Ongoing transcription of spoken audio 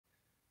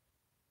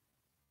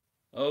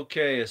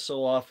Okay, as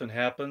so often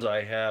happens,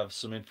 I have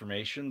some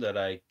information that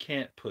I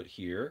can't put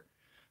here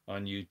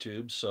on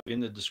YouTube. So in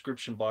the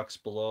description box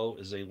below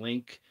is a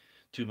link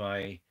to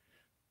my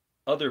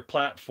other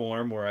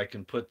platform where I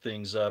can put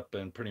things up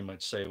and pretty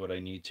much say what I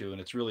need to.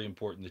 And it's really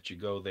important that you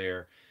go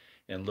there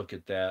and look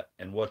at that.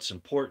 And what's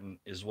important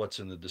is what's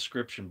in the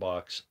description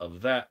box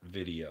of that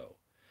video.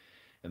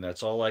 And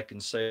that's all I can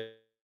say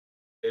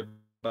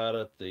about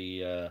it.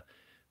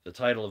 The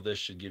title of this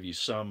should give you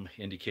some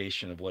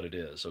indication of what it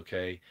is,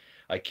 okay?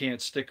 I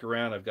can't stick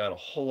around. I've got a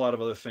whole lot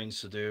of other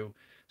things to do.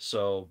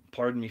 So,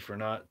 pardon me for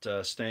not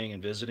staying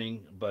and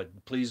visiting, but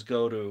please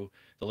go to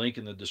the link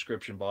in the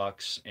description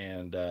box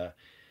and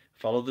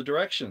follow the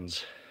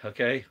directions.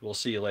 Okay, we'll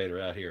see you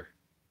later out here.